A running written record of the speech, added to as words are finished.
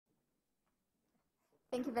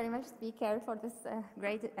Thank you very much, speaker, for this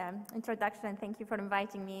great introduction, and thank you for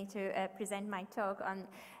inviting me to present my talk on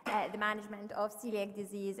the management of celiac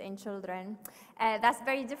disease in children. That's a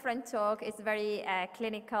very different talk. It's very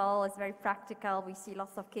clinical, it's very practical. We see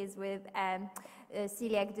lots of kids with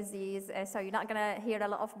celiac disease, so you're not going to hear a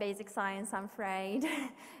lot of basic science, I'm afraid.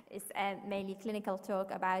 It's mainly clinical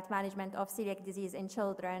talk about management of celiac disease in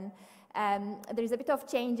children. There's a bit of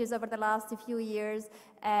changes over the last few years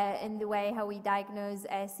in the way how we diagnose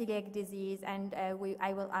celiac disease, and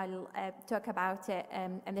I'll talk about it,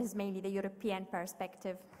 and this is mainly the European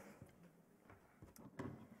perspective.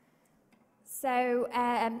 So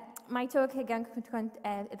my talk again,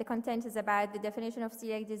 the content is about the definition of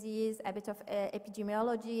celiac disease, a bit of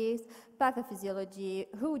epidemiology, pathophysiology,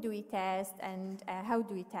 who do we test, and how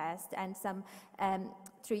do we test, and some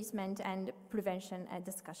treatment and prevention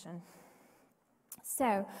discussion.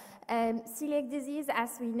 So, celiac disease,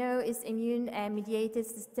 as we know, is immune-mediated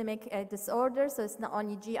systemic disorder. So it's not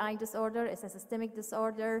only GI disorder, it's a systemic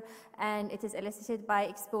disorder, and it is elicited by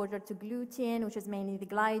exposure to gluten, which is mainly the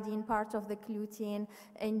gliadin part of the gluten,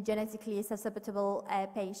 in genetically susceptible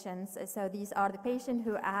patients. So these are the patients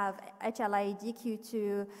who have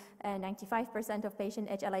HLA-DQ2, 95% of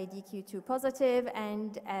patients HLA-DQ2 positive,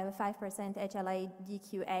 and 5%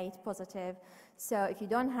 HLA-DQ8 positive. So if you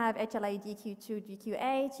don't have HLA-DQ2,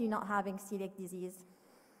 DQ8, you're not having celiac disease.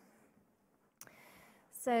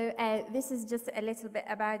 So this is just a little bit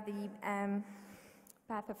about the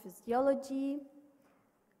pathophysiology.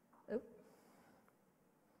 Oh,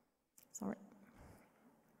 sorry.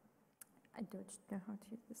 I don't know how to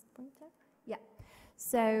use this pointer. Yeah.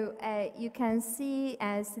 So you can see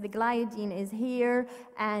as the gliadin is here,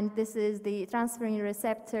 and this is the transferrin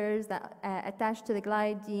receptors that attach to the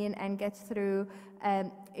gliadin and get through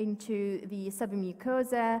into the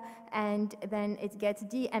submucosa, and then it gets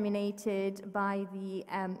deaminated by the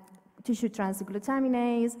tissue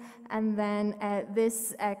transglutaminase, and then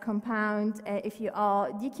this compound, if you are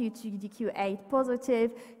DQ2, DQ8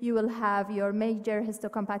 positive, you will have your major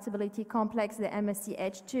histocompatibility complex, the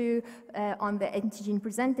MSCH2, on the antigen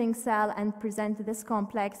presenting cell, and present this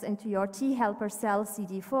complex into your T helper cell,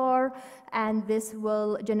 CD4, and this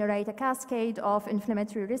will generate a cascade of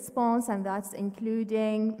inflammatory response, and that's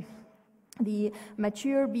including the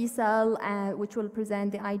mature B cell, which will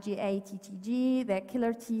present the IgA TTG, the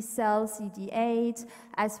killer T cell CD8,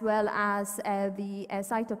 as well as the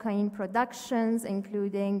cytokine productions,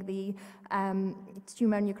 including the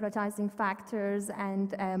tumor necrotizing factors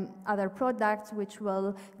and other products, which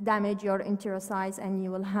will damage your enterocytes, and you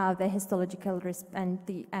will have the histological risk and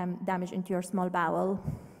the damage into your small bowel.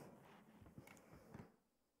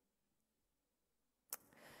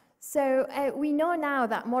 So we know now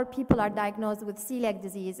that more people are diagnosed with celiac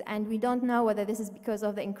disease, and we don't know whether this is because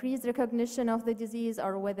of the increased recognition of the disease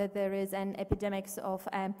or whether there is an epidemic of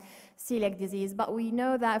celiac disease. But we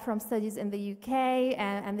know that from studies in the UK,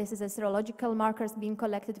 and this is a serological markers being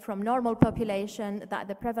collected from normal population, that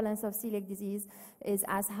the prevalence of celiac disease is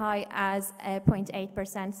as high as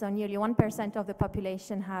 0.8%. So nearly 1% of the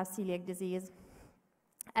population has celiac disease.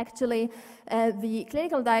 Actually, the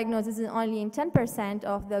clinical diagnosis is only in 10%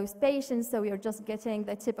 of those patients, so we are just getting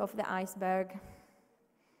the tip of the iceberg.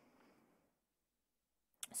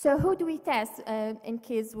 So who do we test in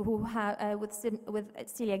kids who have with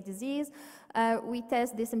celiac disease? We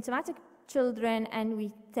test the symptomatic children, and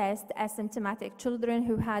we test asymptomatic children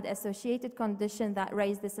who had associated condition that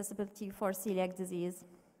raised the susceptibility for celiac disease.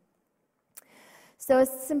 So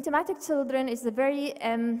symptomatic children is a very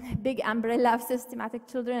big umbrella of symptomatic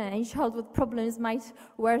children, and any child with problems might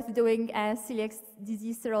worth doing celiac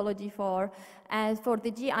disease serology for. And for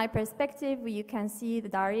the GI perspective, you can see the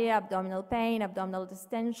diarrhea, abdominal pain, abdominal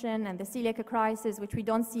distension, and the celiac crisis, which we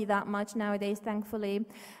don't see that much nowadays, thankfully.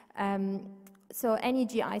 So any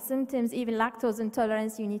GI symptoms, even lactose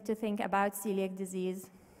intolerance, you need to think about celiac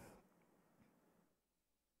disease.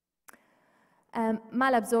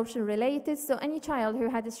 Malabsorption related, so any child who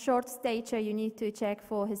had a short stature, you need to check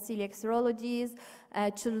for his celiac serologies.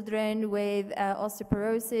 Children with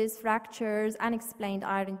osteoporosis, fractures, unexplained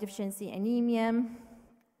iron deficiency, anemia,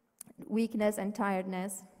 weakness and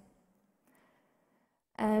tiredness.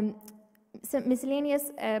 Some miscellaneous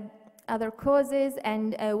other causes,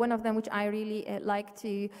 and one of them which I really like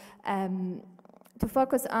to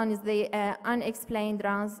focus on is the unexplained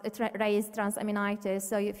raised transaminitis.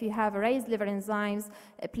 So if you have raised liver enzymes,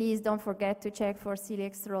 please don't forget to check for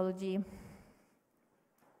celiac serology.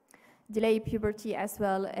 Delayed puberty as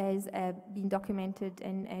well as being documented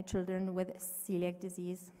in children with celiac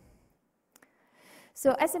disease.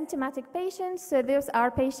 So asymptomatic patients, so those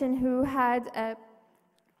are patients who had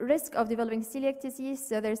risk of developing celiac disease.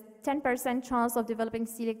 So there's 10% chance of developing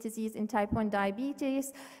celiac disease in type 1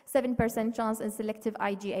 diabetes, 7% chance in selective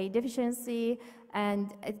IgA deficiency,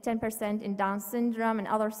 and 10% in Down syndrome and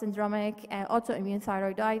other syndromic autoimmune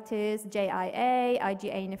thyroiditis, JIA,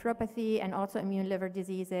 IgA nephropathy, and autoimmune liver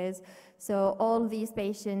diseases. So all these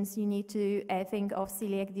patients, you need to think of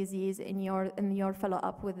celiac disease in your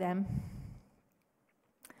follow-up with them.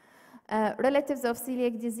 Relatives of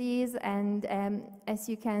celiac disease, and as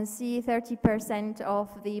you can see, 30% of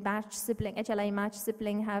the matched sibling, HLA matched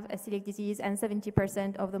sibling have a celiac disease, and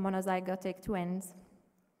 70% of the monozygotic twins.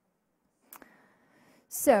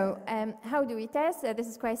 So how do we test? This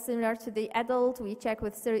is quite similar to the adult. We check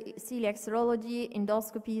with celiac serology,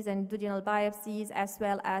 endoscopies, and duodenal biopsies, as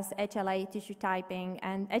well as HLA tissue typing.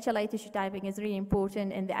 And HLA tissue typing is really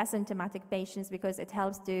important in the asymptomatic patients because it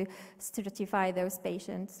helps to stratify those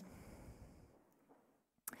patients.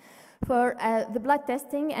 For the blood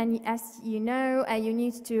testing, and as you know, you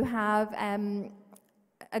need to have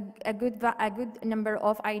a good number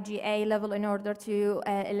of IgA level in order to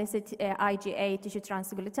elicit IgA tissue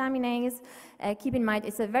transglutaminase. Keep in mind,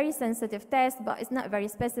 it's a very sensitive test, but it's not very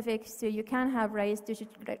specific, so you can have raised tissue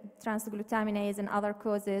transglutaminase and other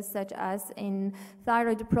causes, such as in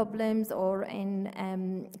thyroid problems or in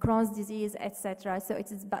Crohn's disease, etc. So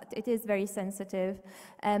it is very sensitive.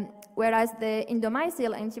 Whereas the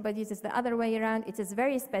endomysial antibodies is the other way around. It is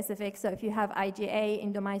very specific, so if you have IgA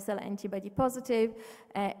endomysial antibody positive,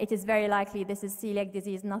 it is very likely this is celiac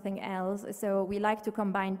disease, nothing else. So we like to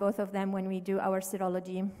combine both of them when we do our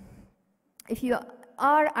serology. If you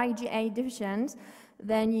are IgA deficient,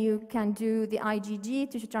 then you can do the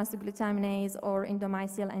IgG, tissue transglutaminase, or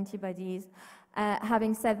endomysial antibodies.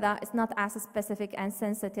 Having said that, it's not as specific and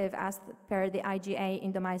sensitive as per the IgA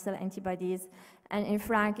endomysial antibodies. And in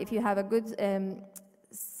fact, if you have a good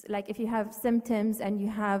like if you have symptoms and you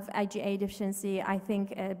have IgA deficiency, I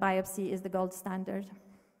think biopsy is the gold standard.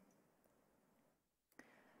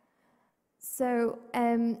 So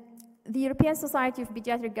the European Society of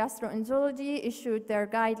Pediatric Gastroenterology issued their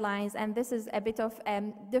guidelines, and this is a bit of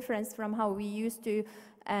difference from how we used to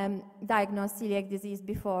diagnose celiac disease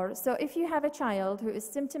before. So if you have a child who is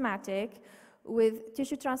symptomatic with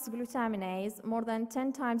tissue transglutaminase more than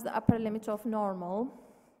 10 times the upper limit of normal,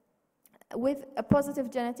 with a positive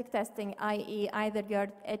genetic testing, i.e. either your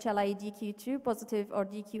HLA DQ2 positive or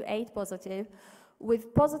DQ8 positive,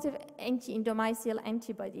 with positive anti-endomysial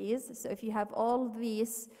antibodies, so if you have all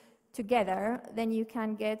these together, then you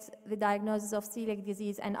can get the diagnosis of celiac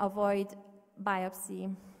disease and avoid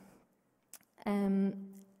biopsy. And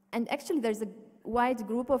actually there's a wide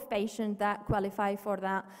group of patients that qualify for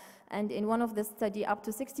that. And in one of the studies, up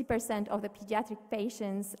to 60% of the pediatric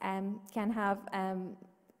patients can have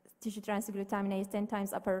tissue transglutaminase 10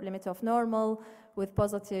 times upper limit of normal with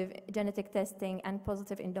positive genetic testing and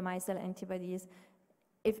positive endomysial antibodies.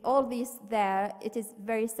 If all these there, it is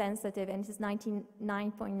very sensitive, and it is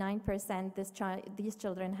 99.9% these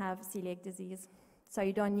children have celiac disease. So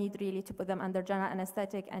you don't need really to put them under general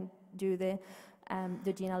anesthetic and do the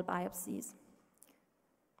duodenal biopsies.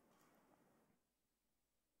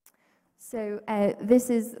 So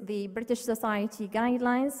this is the British Society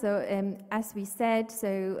guidelines. So as we said,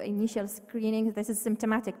 so initial screening, this is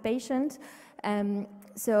symptomatic patient.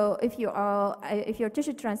 So if you are, if your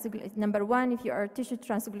tissue number one, if you are tissue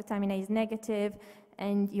transglutaminase negative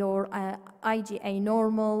and your IgA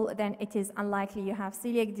normal, then it is unlikely you have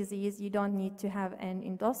celiac disease. You don't need to have an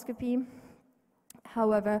endoscopy.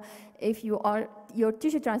 However, if your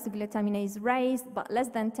tissue transglutaminase raised but less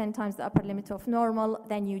than 10 times the upper limit of normal,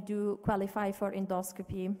 then you do qualify for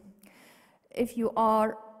endoscopy. If you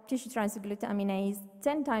are tissue transglutaminase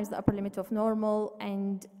 10 times the upper limit of normal,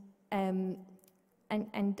 and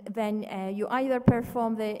then you either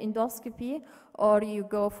perform the endoscopy or you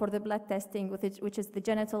go for the blood testing, which is the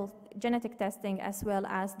genetic testing as well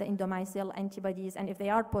as the endomysial antibodies. And if they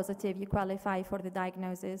are positive, you qualify for the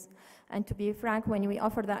diagnosis. And to be frank, when we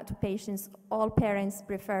offer that to patients, all parents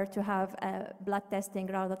prefer to have blood testing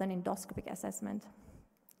rather than endoscopic assessment,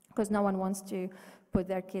 because no one wants to put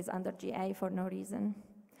their kids under GA for no reason.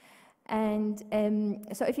 And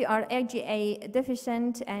so if you are IgA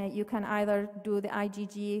deficient, you can either do the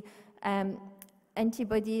IgG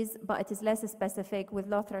antibodies, but it is less specific with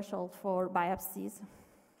low threshold for biopsies.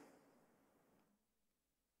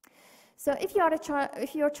 So if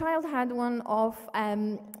your child had one of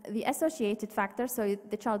the associated factors, so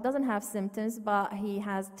the child doesn't have symptoms, but he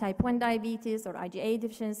has type 1 diabetes or IgA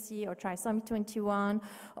deficiency or trisomy 21,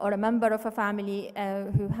 or a member of a family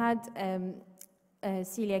who had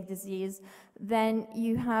celiac disease, then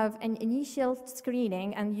you have an initial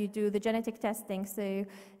screening and you do the genetic testing. So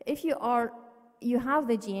if you have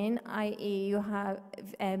the gene, i.e. you have,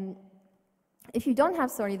 if you don't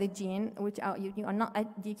have, the gene, which you are not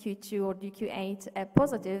at DQ2 or DQ8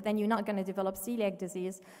 positive, then you're not going to develop celiac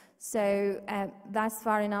disease. So that's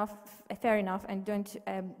fair enough, and don't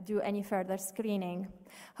do any further screening.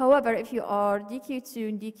 However, if you are DQ2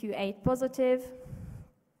 and DQ8 positive,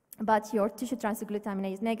 but your tissue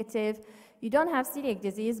transglutaminase negative, you don't have celiac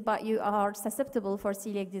disease, but you are susceptible for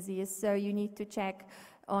celiac disease, so you need to check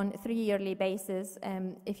on a 3-yearly basis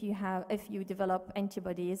if you develop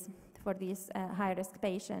antibodies for these high-risk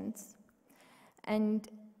patients. And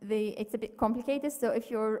it's a bit complicated, so if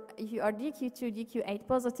you are DQ2, DQ8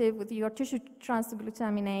 positive with your tissue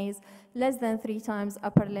transglutaminase less than 3 times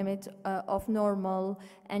upper limit of normal,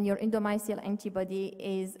 and your endomysial antibody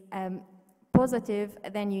is positive,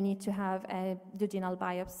 then you need to have a duodenal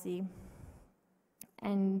biopsy.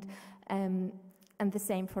 And the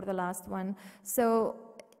same for the last one. So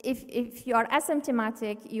if you are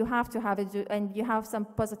asymptomatic, you have to have and you have some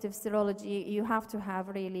positive serology, you have to have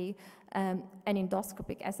really an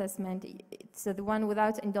endoscopic assessment. So the one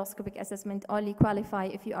without endoscopic assessment only qualify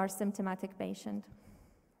if you are a symptomatic patient.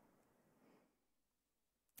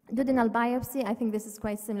 Duodenal biopsy, I think this is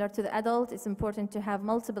quite similar to the adult. It's important to have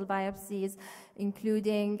multiple biopsies,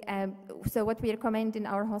 including, so what we recommend in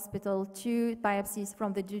our hospital, 2 biopsies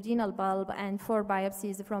from the duodenal bulb and 4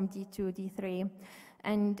 biopsies from D2, D3.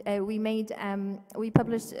 And we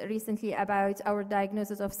published recently about our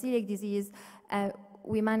diagnosis of celiac disease.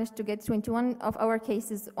 We managed to get 21 of our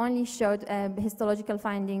cases only showed histological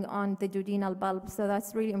finding on the duodenal bulb. So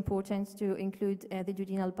that's really important to include the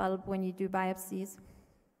duodenal bulb when you do biopsies.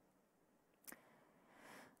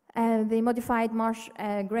 The modified Marsh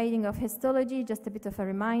grading of histology, just a bit of a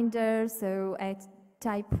reminder. So at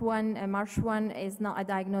type 1, Marsh 1 is not a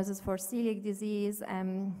diagnosis for celiac disease,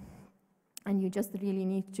 and you just really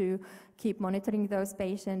need to keep monitoring those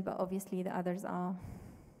patients, but obviously the others are.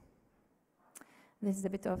 This is a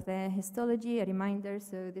bit of the histology, a reminder.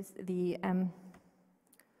 So this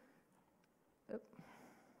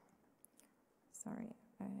sorry.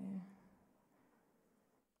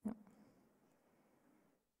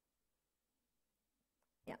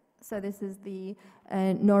 So this is the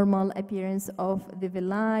normal appearance of the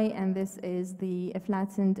villi, and this is the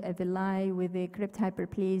flattened villi with the crypt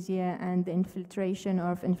hyperplasia and the infiltration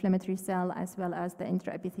of inflammatory cell, as well as the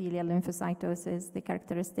intraepithelial lymphocytosis, the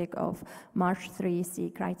characteristic of Marsh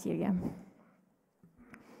 3C criteria.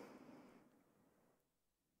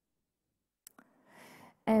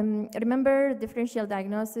 Remember, differential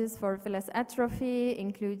diagnosis for villus atrophy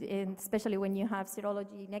include, especially when you have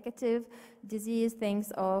serology negative disease,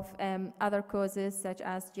 things of other causes such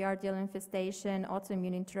as giardial infestation,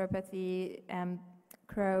 autoimmune enteropathy,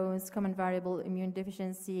 Crohn's, common variable immune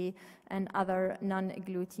deficiency, and other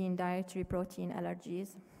non-gluten dietary protein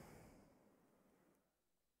allergies.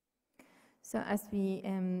 So as we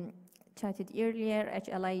chatted earlier,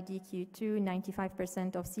 HLA-DQ2,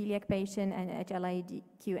 95% of celiac patients, and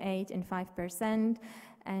HLA-DQ8 in 5%.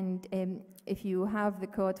 And if you have the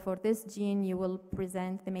code for this gene, you will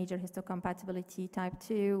present the major histocompatibility type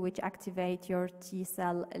 2, which activate your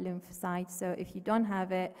T-cell lymphocytes. So if you don't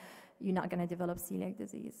have it, you're not going to develop celiac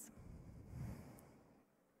disease.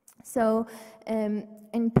 So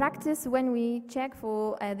in practice, when we check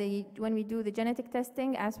for when we do the genetic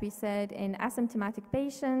testing, as we said, in asymptomatic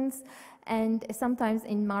patients, and sometimes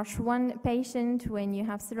in Marsh 1 patient, when you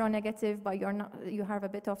have seronegative, but you have a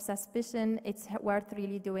bit of suspicion, it's worth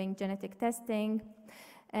really doing genetic testing.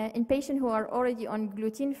 In patients who are already on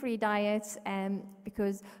gluten-free diets,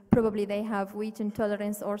 because probably they have wheat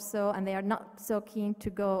intolerance or so, and they are not so keen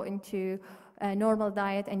to go into a normal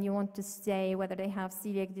diet, and you want to say whether they have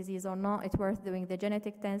celiac disease or not, it's worth doing the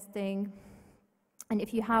genetic testing. And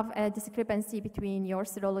if you have a discrepancy between your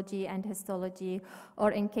serology and histology,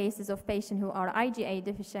 or in cases of patients who are IgA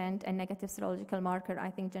deficient and negative serological marker,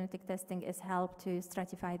 I think genetic testing is help to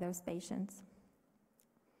stratify those patients.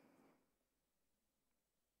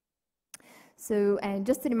 So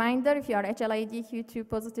just a reminder, if you are HLA-DQ2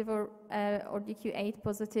 positive or DQ8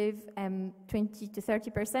 positive, 20 to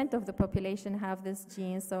 30% of the population have this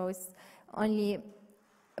gene. So it's only,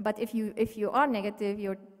 but if you are negative,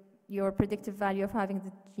 your predictive value of having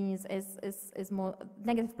the genes is more,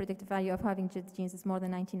 negative predictive value of having the genes is more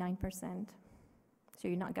than 99%. So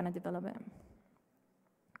you're not going to develop it.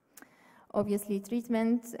 Obviously,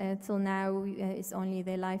 treatment till now is only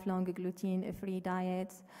the lifelong gluten-free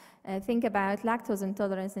diet. Think about lactose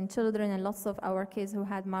intolerance in children, and lots of our kids who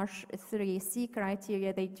had MARSH 3C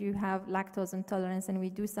criteria, they do have lactose intolerance, and we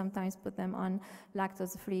do sometimes put them on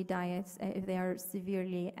lactose-free diets if they are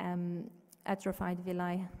severely atrophied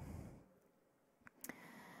villi.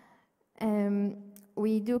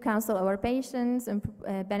 We do counsel our patients on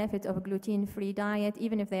benefit of a gluten-free diet.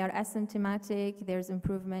 Even if they are asymptomatic, there's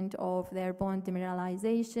improvement of their bone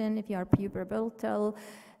demineralization. If you are pubertal,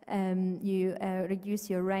 you reduce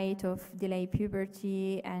your rate of delayed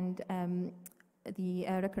puberty and the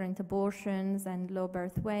recurrent abortions and low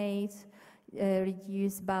birth weight.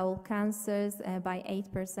 Reduce bowel cancers by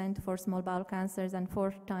 8% for small bowel cancers and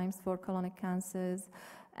 4 times for colonic cancers.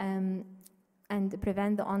 And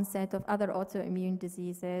prevent the onset of other autoimmune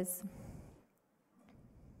diseases.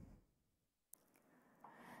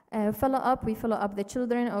 Follow-up, we follow up the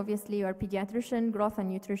children. Obviously, our pediatrician, growth and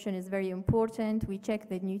nutrition is very important. We check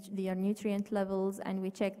their nutrient levels, and we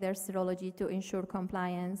check their serology to ensure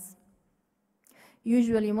compliance.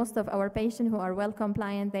 Usually, most of our patients who are well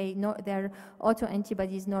compliant, their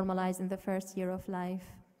autoantibodies normalize in the first year of life.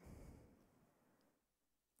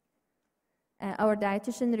 Our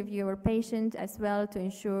dietitian review our patient as well to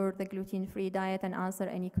ensure the gluten-free diet and answer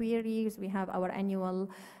any queries. We have our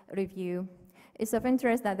annual review. It's of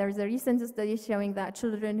interest that there's a recent study showing that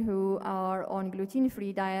children who are on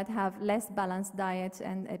gluten-free diet have less balanced diet,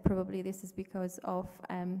 and probably this is because of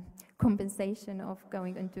compensation of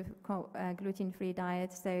going into gluten-free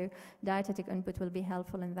diet. So dietetic input will be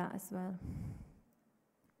helpful in that as well.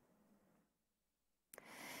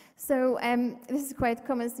 So this is quite a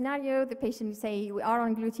common scenario. The patient will say, we are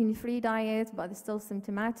on gluten-free diet, but it's still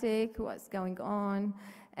symptomatic. What's going on?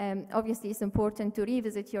 Obviously, it's important to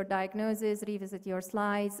revisit your diagnosis, revisit your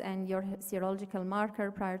slides and your serological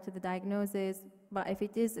marker prior to the diagnosis. But if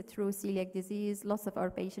it is a true celiac disease, lots of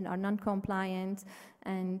our patients are non-compliant,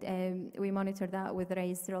 and we monitor that with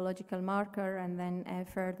raised serological marker and then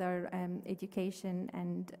further education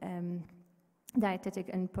and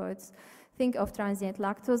dietetic inputs. Think of transient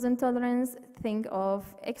lactose intolerance, think of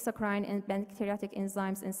exocrine and pancreatic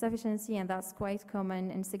enzymes insufficiency, and that's quite common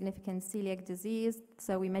in significant celiac disease.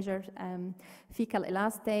 So we measure fecal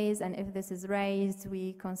elastase, and if this is raised,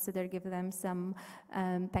 we consider give them some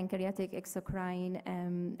pancreatic exocrine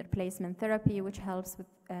replacement therapy, which helps with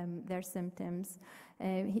their symptoms.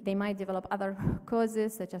 They might develop other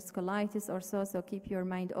causes such as colitis or so keep your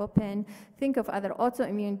mind open. Think of other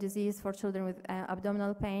autoimmune disease for children with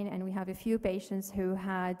abdominal pain, and we have a few patients who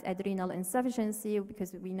had adrenal insufficiency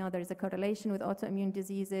because we know there is a correlation with autoimmune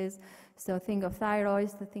diseases. So think of thyroid,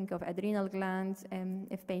 think of adrenal glands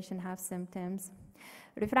if patients have symptoms.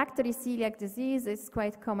 Refractory celiac disease is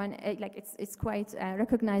quite common, it's quite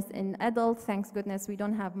recognized in adults. Thanks goodness we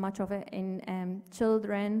don't have much of it in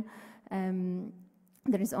children.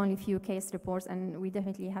 There is only a few case reports, and we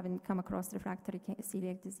definitely haven't come across refractory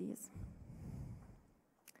celiac disease.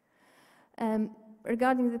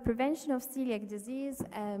 Regarding the prevention of celiac disease,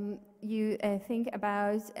 you think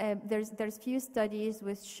about, there's few studies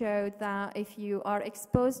which showed that if you are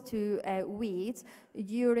exposed to wheat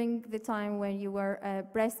during the time when you were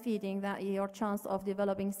breastfeeding, that your chance of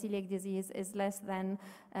developing celiac disease is less than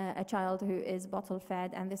a child who is bottle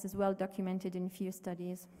fed, and this is well documented in few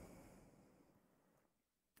studies.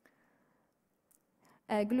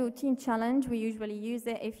 Gluten challenge, we usually use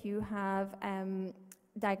it if you have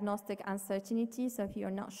diagnostic uncertainty. So if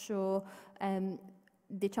you're not sure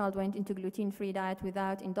the child went into gluten-free diet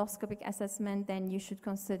without endoscopic assessment, then you should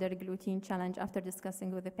consider a gluten challenge after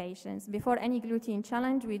discussing with the patients. Before any gluten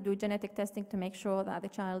challenge, we do genetic testing to make sure that the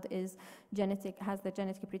child is has the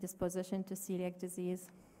genetic predisposition to celiac disease.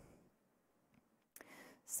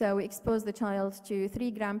 So we expose the child to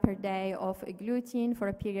 3 grams per day of gluten for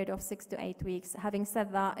a period of 6 to 8 weeks. Having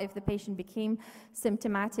said that, if the patient became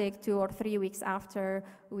symptomatic 2 or 3 weeks after,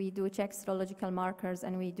 we do check serological markers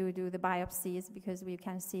and we do the biopsies because we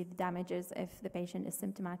can see the damages if the patient is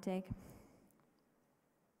symptomatic.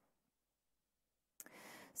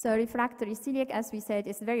 So refractory celiac, as we said,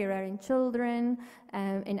 is very rare in children.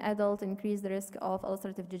 In adults, increase the risk of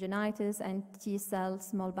ulcerative ginginitis and T-cell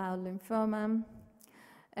small bowel lymphoma.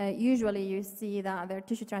 Usually you see that their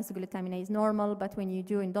tissue transglutaminase is normal, but when you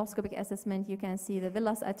do endoscopic assessment, you can see the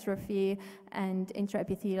villus atrophy and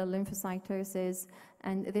intraepithelial lymphocytosis,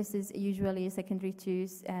 and this is usually secondary to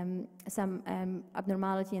some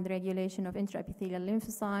abnormality in the regulation of intraepithelial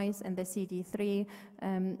lymphocytes and the CD3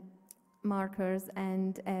 markers,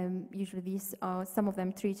 and usually these are some of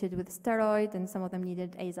them treated with steroid and some of them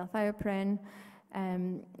needed azathioprine.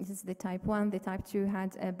 This is the type 1. The type 2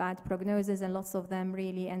 had a bad prognosis, and lots of them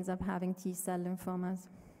really ends up having T-cell lymphomas.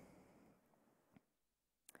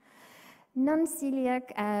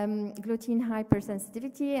 Non-celiac gluten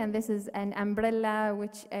hypersensitivity, and this is an umbrella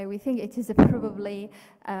which we think it is probably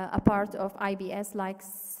a part of IBS-like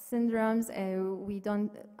syndromes. We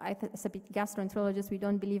don't, as a gastroenterologist, we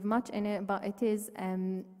don't believe much in it, but it is,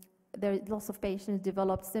 there are lots of patients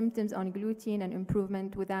developed symptoms on gluten and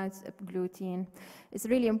improvement without gluten. It's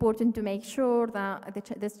really important to make sure that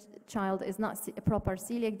this child is not a proper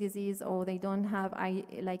celiac disease, or they don't have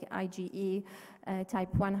like IgE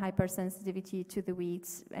type 1 hypersensitivity to the wheat.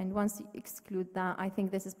 And once you exclude that, I think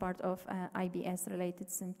this is part of IBS-related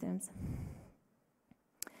symptoms.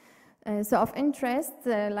 So of interest,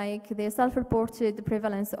 like the self-reported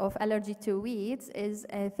prevalence of allergy to wheat is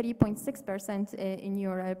 3.6% in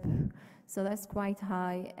Europe, so that's quite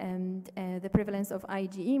high, and the prevalence of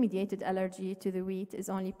IgE-mediated allergy to the wheat is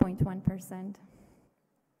only 0.1%.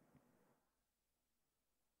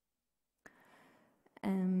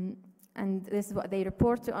 And this is what they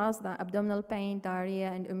report to us, that abdominal pain,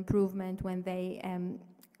 diarrhea, and improvement when they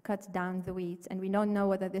cut down the wheat. And we don't know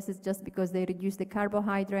whether this is just because they reduce the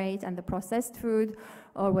carbohydrate and the processed food,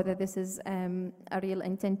 or whether this is a real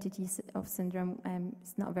entity of syndrome.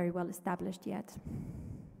 It's not very well established yet.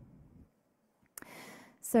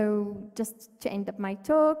 So just to end up my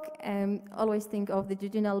talk, always think of the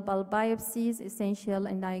jejunal bulb biopsies, essential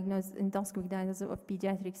in endoscopic diagnosis of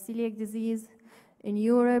pediatric celiac disease. In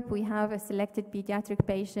Europe, we have a selected pediatric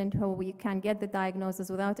patient who we can get the diagnosis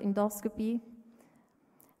without endoscopy.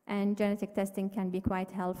 And genetic testing can be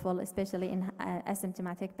quite helpful, especially in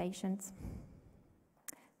asymptomatic patients.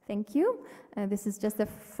 Thank you. This is just a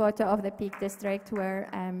photo of the Peak District, where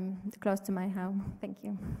close to my home. Thank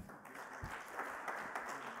you.